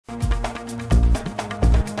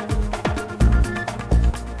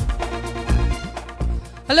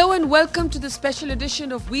Hello and welcome to the special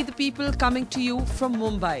edition of We the People, coming to you from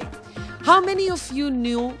Mumbai. How many of you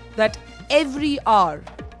knew that every hour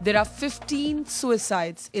there are 15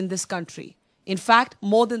 suicides in this country? In fact,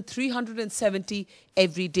 more than 370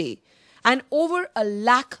 every day. And over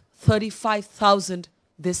 135,000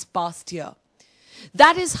 this past year.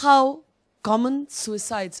 That is how common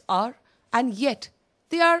suicides are, and yet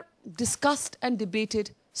they are discussed and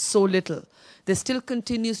debated so little. There still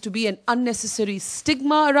continues to be an unnecessary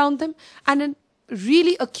stigma around them and a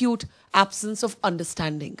really acute absence of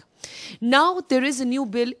understanding. Now there is a new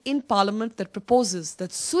bill in Parliament that proposes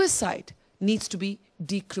that suicide needs to be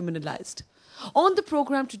decriminalised. On the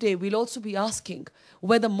programme today, we'll also be asking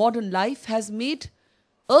whether modern life has made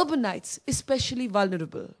urbanites especially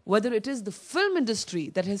vulnerable, whether it is the film industry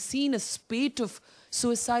that has seen a spate of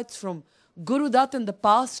suicides from Guru Dutt in the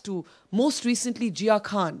past to most recently Jia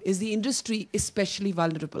Khan. Is the industry especially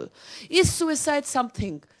vulnerable? Is suicide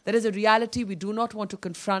something that is a reality we do not want to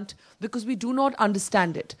confront because we do not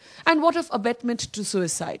understand it? And what of abetment to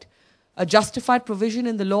suicide? A justified provision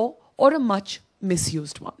in the law or a much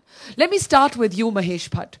misused one? Let me start with you, Mahesh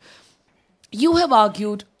Bhatt. You have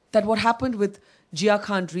argued that what happened with Jia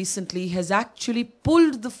Khan recently has actually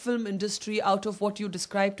pulled the film industry out of what you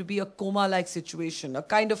describe to be a coma-like situation, a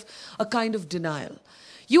kind of denial.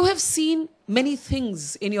 You have seen many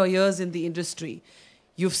things in your years in the industry.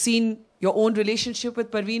 You've seen your own relationship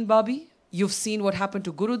with Parveen Babi. You've seen what happened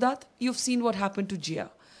to Guru Dutt. You've seen what happened to Jia.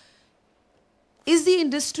 Is the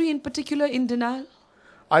industry in particular in denial?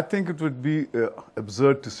 I think it would be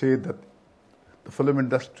absurd to say that the film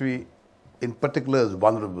industry in particular is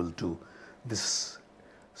vulnerable to this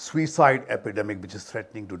suicide epidemic which is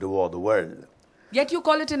threatening to devour the world. Yet you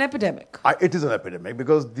call it an epidemic. It is an epidemic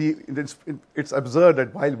because it's absurd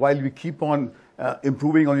that while we keep on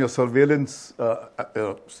improving on your surveillance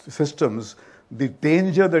systems, the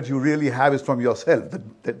danger that you really have is from yourself.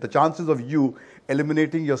 The chances of you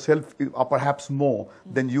eliminating yourself are perhaps more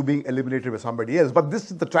than you being eliminated by somebody else. But this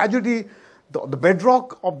is the tragedy, the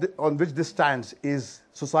bedrock on which this stands is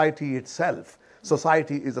society itself.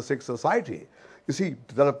 Society is a sick society. You see,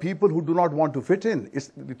 there are people who do not want to fit in.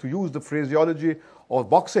 To use the phraseology of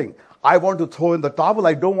boxing, I want to throw in the towel.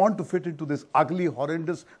 I don't want to fit into this ugly,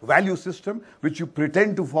 horrendous value system which you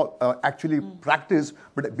pretend to actually practice,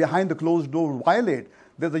 but behind the closed door violate.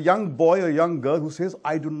 There's a young boy or young girl who says,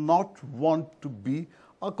 I do not want to be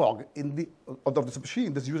a cog in of this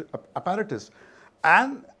machine, this apparatus.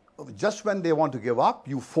 And just when they want to give up,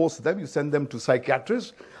 you force them, you send them to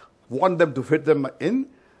psychiatrists, want them to fit them in,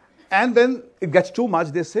 and then it gets too much,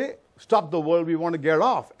 they say, stop the world, we want to get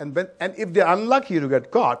off. And if they're unlucky to get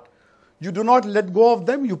caught, you do not let go of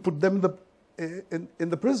them, you put them in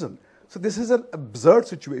the prison. So this is an absurd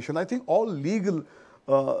situation. I think all legal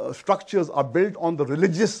structures are built on the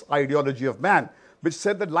religious ideology of man, which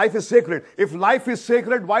said that life is sacred. If life is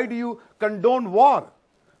sacred, why do you condone war?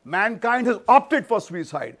 Mankind has opted for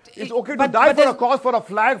suicide. It's okay to die for a cause, for a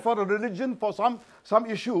flag, for a religion, for some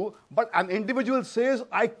issue, but an individual says,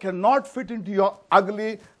 I cannot fit into your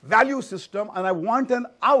ugly value system and I want an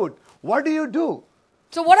out. What do you do?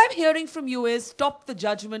 So what I'm hearing from you is stop the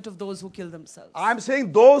judgment of those who kill themselves. I'm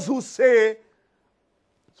saying those who say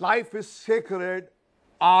life is sacred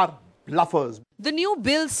are bluffers. The new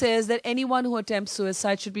bill says that anyone who attempts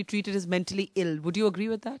suicide should be treated as mentally ill. Would you agree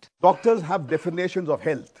with that? Doctors have definitions of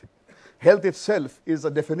health. Health itself is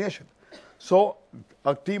a definition. So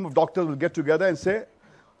a team of doctors will get together and say,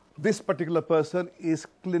 this particular person is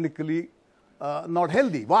clinically not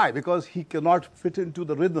healthy. Why? Because he cannot fit into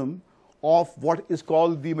the rhythm of what is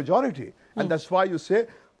called the majority. And that's why you say,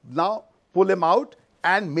 now pull him out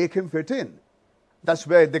and make him fit in. That's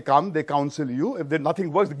where they come, they counsel you. If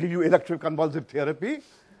nothing works, they give you electroconvulsive therapy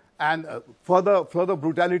and further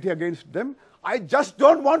brutality against them. I just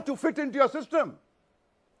don't want to fit into your system.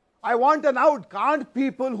 I want an out. Can't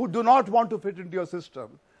people who do not want to fit into your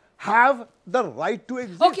system have the right to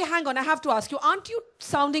exist? Okay, hang on. I have to ask you, aren't you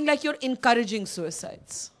sounding like you're encouraging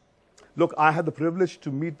suicides? Look, I had the privilege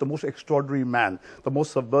to meet the most extraordinary man, the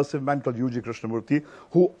most subversive man called U.G. Krishnamurti,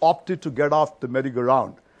 who opted to get off the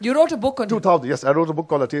merry-go-round. You wrote a book on 2000, yes, I wrote a book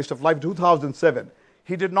called A Taste of Life, 2007.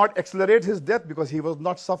 He did not accelerate his death because he was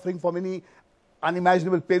not suffering from any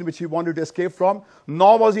unimaginable pain which he wanted to escape from,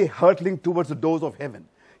 nor was he hurtling towards the doors of heaven.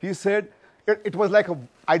 He said, it was like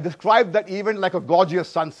I described that event like a gorgeous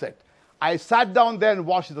sunset. I sat down there and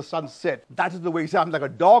watched the sunset. That is the way he said, I'm like a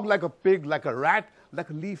dog, like a pig, like a rat, like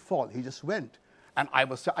a leaf fall. He just went. And I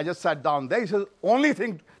just sat down there. He said, only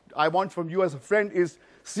thing I want from you as a friend is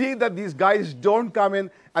see that these guys don't come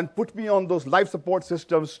in and put me on those life support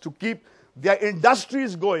systems to keep their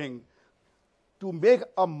industries going. to make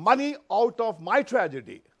a money out of my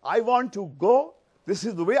tragedy. I want to go. This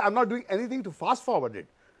is the way. I'm not doing anything to fast forward it.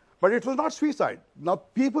 But it was not suicide. Now,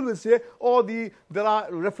 people will say, oh, there are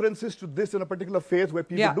references to this in a particular faith where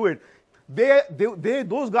people do it.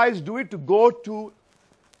 Those guys do it to go to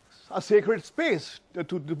a sacred space,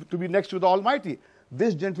 to be next to the Almighty.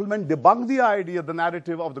 This gentleman debunked the idea, the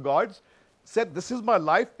narrative of the gods, said, this is my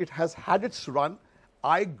life. It has had its run.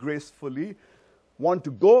 I gracefully want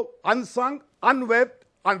to go unsung, unwept,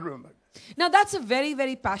 unremembered. Now, that's a very,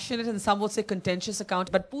 very passionate and some would say contentious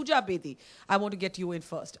account. But Pooja Bedi, I want to get you in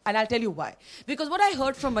first. And I'll tell you why. Because what I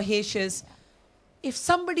heard from Mahesh is, if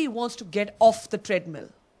somebody wants to get off the treadmill,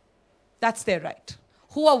 that's their right.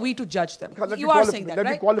 Who are we to judge them? You are saying that, right?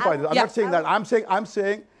 Let me qualify this. I'm not saying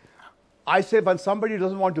that. I say when somebody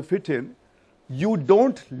doesn't want to fit in, you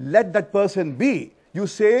don't let that person be. You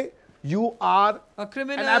say, you are a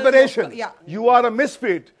criminal, an aberration. You are a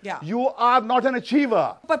misfit. You are not an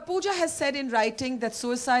achiever. But Pooja has said in writing that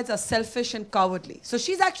suicides are selfish and cowardly. So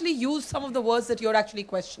she's actually used some of the words that you're actually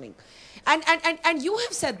questioning. And you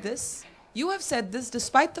have said this. You have said this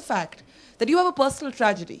despite the fact that you have a personal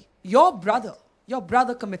tragedy. Your brother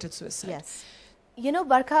committed suicide. Yes. You know,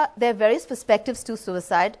 Barkha, there are various perspectives to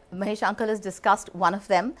suicide. Mahesh Uncle has discussed one of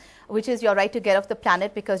them, which is your right to get off the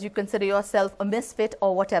planet because you consider yourself a misfit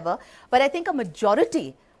or whatever. But I think a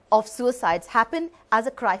majority of suicides happen as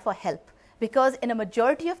a cry for help. Because in a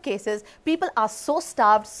majority of cases, people are so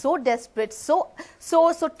starved, so desperate, so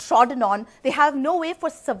trodden on, they have no way for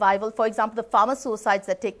survival. For example, the farmer suicides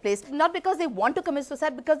that take place, not because they want to commit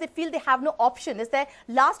suicide, because they feel they have no option. It's their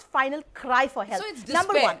last final cry for help. So it's despair.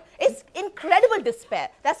 Number one, it's incredible despair.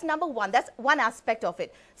 That's number one. That's one aspect of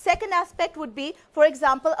it. Second aspect would be, for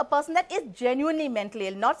example, a person that is genuinely mentally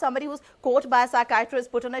ill, not somebody who's caught by a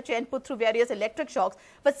psychiatrist, put on a chair and put through various electric shocks,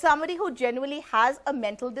 but somebody who genuinely has a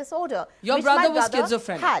mental disorder. Your brother was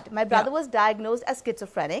schizophrenic. My brother was diagnosed as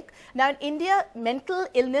schizophrenic. Now, in India, mental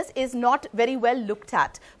illness is not very well looked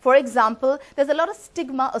at. For example, there's a lot of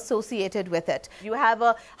stigma associated with it. You have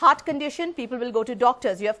a heart condition, people will go to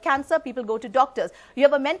doctors. You have cancer, people go to doctors. You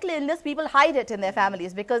have a mental illness, people hide it in their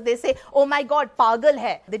families because they say, oh my God, pagal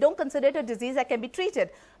hai. They don't consider it a disease that can be treated.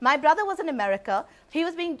 My brother was in America. He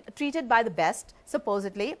was being treated by the best,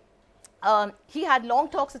 supposedly. He had long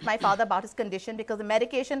talks with my father about his condition because the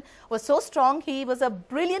medication was so strong. He was a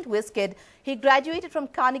brilliant whiz kid. He graduated from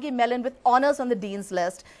Carnegie Mellon with honors on the dean's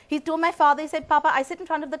list. He told my father, he said, Papa, I sit in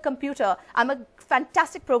front of the computer. I'm a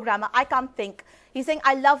fantastic programmer. I can't think. He's saying,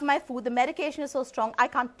 I love my food. The medication is so strong. I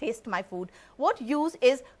can't taste my food. What use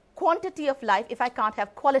is quantity of life if I can't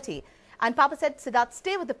have quality? And Papa said, Siddharth,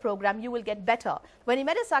 stay with the program, you will get better. When he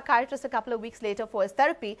met a psychiatrist a couple of weeks later for his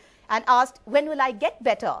therapy and asked, when will I get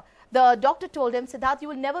better? The doctor told him, Siddharth, you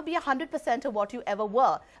will never be 100% of what you ever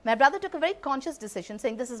were. My brother took a very conscious decision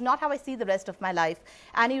saying, this is not how I see the rest of my life.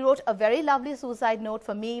 And he wrote a very lovely suicide note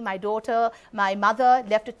for me, my daughter, my mother,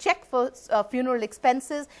 left a check for funeral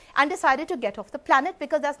expenses and decided to get off the planet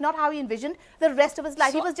because that's not how he envisioned the rest of his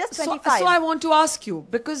life. He was just 25. So I want to ask you,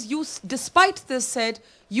 because you, despite this, said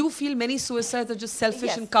you feel many suicides are just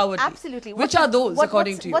selfish and cowardly. Absolutely. Which are those,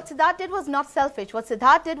 according to you? What Siddharth did was not selfish. What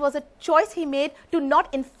Siddharth did was a choice he made to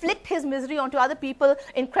not inflict his misery onto other people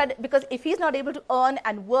because if he's not able to earn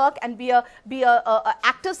and work and be a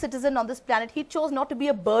active citizen on this planet, he chose not to be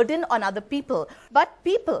a burden on other people. But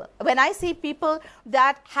people, when I see people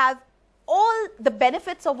that have all the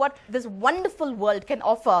benefits of what this wonderful world can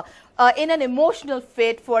offer in an emotional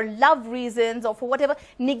fit for love reasons or for whatever,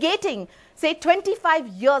 negating, say, 25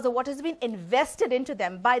 years of what has been invested into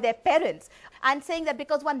them by their parents and saying that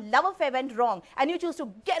because one love affair went wrong and you choose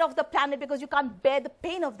to get off the planet because you can't bear the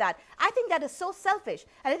pain of that. I think that is so selfish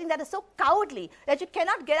and I think that is so cowardly that you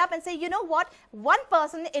cannot get up and say, you know what, one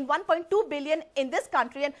person in 1.2 billion in this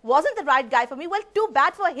country and wasn't the right guy for me. Well, too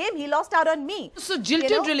bad for him. He lost out on me. So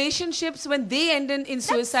jilted relationships, when they end in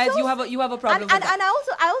suicides, you have a problem with that. And I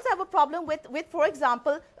also have a problem with for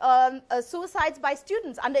example, suicides by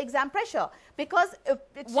students under exam pressure. Because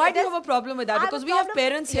why do you have a problem with that? Because we have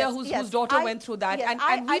parents here whose daughter went through that,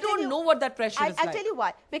 and we don't know what that pressure is like. I'll tell you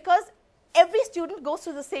why. Because every student goes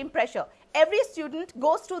through the same pressure. Every student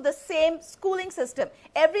goes through the same schooling system.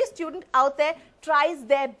 Every student out there tries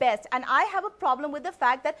their best. And I have a problem with the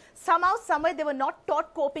fact that somehow, somewhere, they were not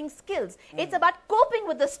taught coping skills. It's about coping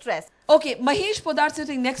with the stress. Okay, Mahesh Podar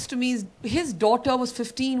sitting next to me, his daughter was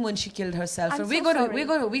 15 when she killed herself. And we're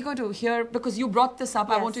going to hear, because you brought this up,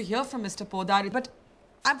 I want to hear from Mr. Podar. But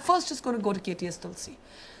I'm first just going to go to KTS Tulsi.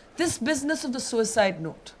 This business of the suicide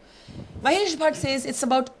note. Mahesh Bhatt says it's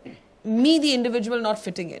about me, the individual, not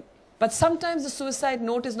fitting in. But sometimes the suicide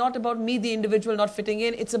note is not about me, the individual, not fitting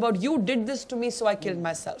in. It's about you did this to me, so I killed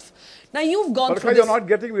myself. Now you've gone through this. You're not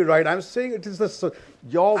getting me right. I'm saying it is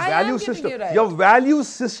your value system. You right. Your value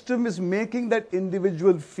system is making that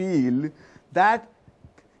individual feel that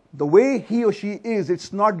the way he or she is,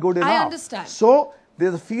 it's not good enough. I understand. So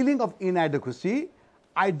there's a feeling of inadequacy.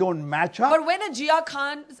 I don't match up. But when a Jia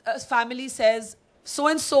Khan family says,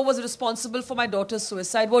 so-and-so was responsible for my daughter's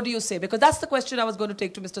suicide, what do you say? Because that's the question I was going to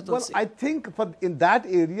take to Mr. Tulsi. Well, I think in that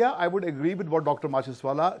area, I would agree with what Dr.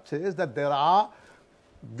 Macheswala says, that there are,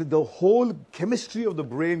 the whole chemistry of the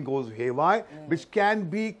brain goes haywire, which can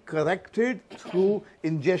be corrected through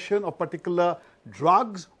ingestion of particular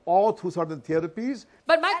drugs or through certain therapies.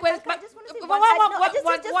 But my question, I just want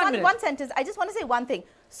to say one sentence. I just want to say one thing.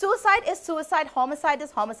 Suicide is suicide, homicide is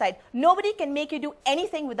homicide. Nobody can make you do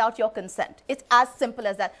anything without your consent. It's as simple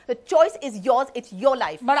as that. The choice is yours, it's your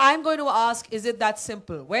life. But I'm going to ask, is it that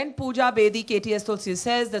simple? When Pooja Bedi, KTS Tulsi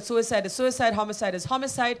says that suicide is suicide, homicide is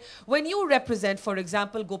homicide, when you represent, for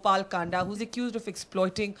example, Gopal Kanda, who's accused of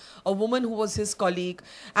exploiting a woman who was his colleague,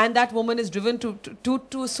 and that woman is driven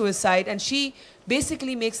to suicide, and she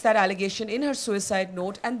basically makes that allegation in her suicide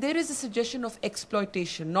note, and there is a suggestion of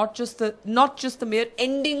exploitation, not just the mere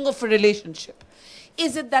ending of a relationship.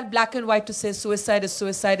 Is it that black and white to say suicide is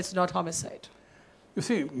suicide, it's not homicide? You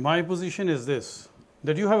see, my position is this,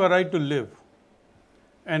 that you have a right to live,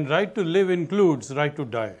 and right to live includes right to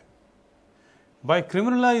die. By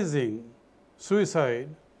criminalizing suicide,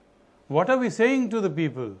 what are we saying to the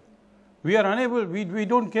people? We are unable, we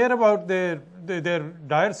don't care about their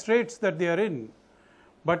dire straits that they are in.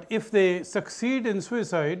 But if they succeed in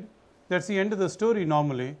suicide, that's the end of the story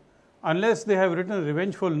normally, unless they have written a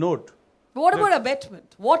revengeful note. But what about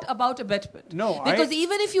abetment? What about abetment? No, because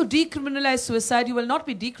even if you decriminalize suicide, you will not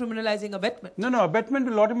be decriminalizing abetment. No, abetment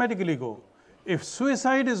will automatically go. If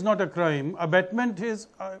suicide is not a crime, abetment is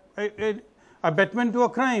abetment to a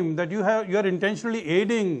crime, that you are intentionally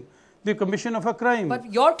aiding the commission of a crime.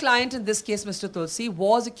 But your client in this case, Mr. Tulsi,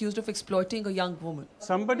 was accused of exploiting a young woman.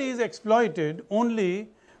 Somebody is exploited only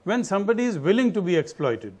when somebody is willing to be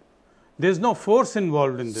exploited. There is no force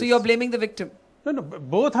involved in this. So you're blaming the victim? No,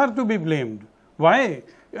 both are to be blamed. Why?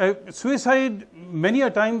 Suicide, many a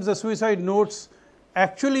times the suicide notes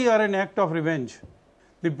actually are an act of revenge.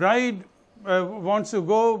 The bride wants to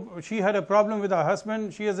go, she had a problem with her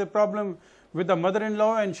husband, she has a problem with the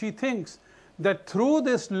mother-in-law, and she thinks that through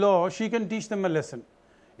this law, she can teach them a lesson.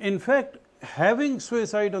 In fact, having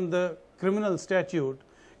suicide on the criminal statute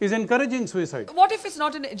is encouraging suicide. What if it's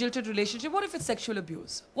not an jilted relationship? What if it's sexual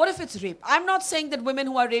abuse? What if it's rape? I'm not saying that women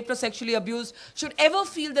who are raped or sexually abused should ever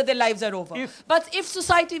feel that their lives are over. But if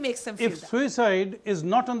society makes them feel that. If suicide is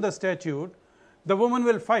not on the statute, the woman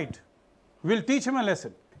will fight, will teach him a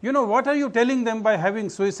lesson. You know, what are you telling them by having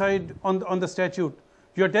suicide on the statute?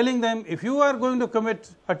 You are telling them, if you are going to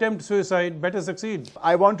attempt suicide, better succeed.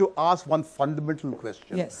 I want to ask one fundamental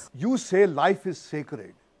question. Yes. You say life is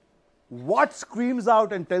sacred. What screams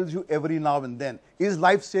out and tells you every now and then? Is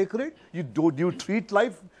life sacred? Do you treat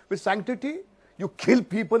life with sanctity? You kill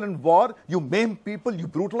people in war, you maim people, you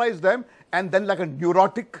brutalize them, and then like a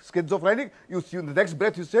neurotic schizophrenic, in the next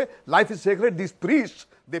breath you say, life is sacred. These priests,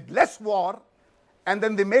 they bless war, and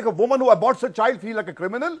then they make a woman who aborts a child feel like a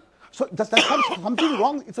criminal. So there's something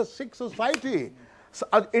wrong. It's a sick society. So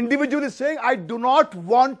an individual is saying, I do not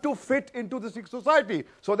want to fit into the sick society.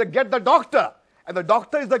 So they get the doctor. And the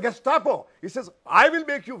doctor is the Gestapo. He says, I will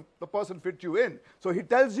make the person fit you in. So he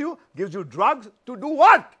tells you, gives you drugs to do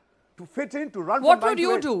what? To fit in, to run. What would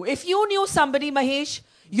you do? If you knew somebody, Mahesh,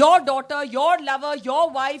 your daughter, your lover, your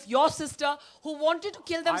wife, your sister, who wanted to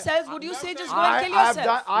kill themselves, would you say just go and kill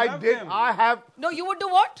yourself? No, you would do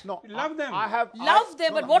what? No. Love them. Love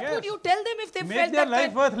them, but what would you tell them if they felt their that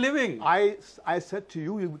life worth living? I said to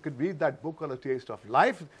you, you could read that book on A Taste of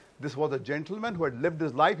Life. This was a gentleman who had lived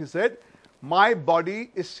his life. He said, my body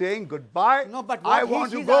is saying goodbye. No, but I what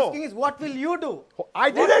want he's to go. asking is, what will you do? I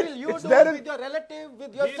did what it. Will you it's do there with your relative,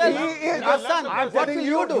 with yourself, with your son? I'm What telling will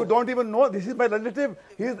you, do? you don't even know. This is my relative.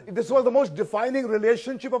 This was the most defining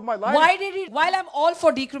relationship of my life. While I'm all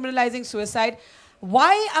for decriminalizing suicide,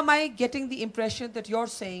 why am I getting the impression that you're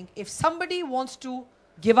saying if somebody wants to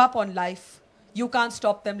give up on life, you can't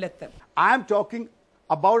stop them, let them? I'm talking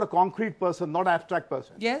about a concrete person, not an abstract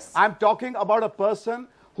person. Yes. I'm talking about a person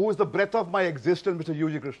who is the breath of my existence, Mr.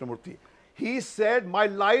 U.G. Krishnamurthy. He said, my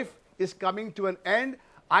life is coming to an end.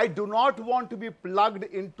 I do not want to be plugged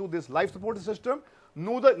into this life support system.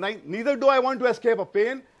 Neither do I want to escape a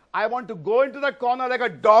pain. I want to go into the corner like a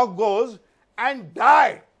dog goes and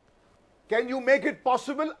die. Can you make it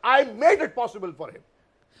possible? I made it possible for him.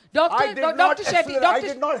 I did Dr. Shetty, I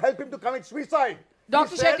did not help him to commit suicide.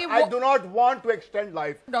 Dr. He said, Shetty, I do not want to extend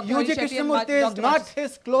life. Dr. UG Shetty and Krishnamurti is Dr. not Machis.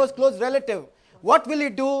 his close relative. What will he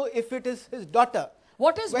do if it is his daughter?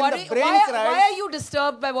 What is When the worrying? brain Why cries- are you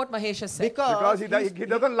disturbed by what Mahesh has said? Because he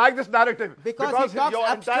doesn't like this narrative. Because he talks your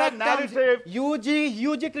entire abstract terms. narrative.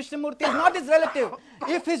 UG Krishnamurti is not his relative.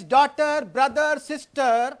 If his daughter, brother,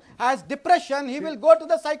 sister has depression, he will go to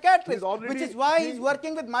the psychiatrist, which is why he's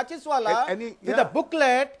working with Machiswala with a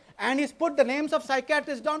booklet, and he's put the names of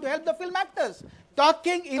psychiatrists down to help the film actors.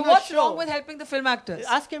 Talking in So a what's show. wrong with helping the film actors?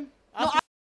 Ask him.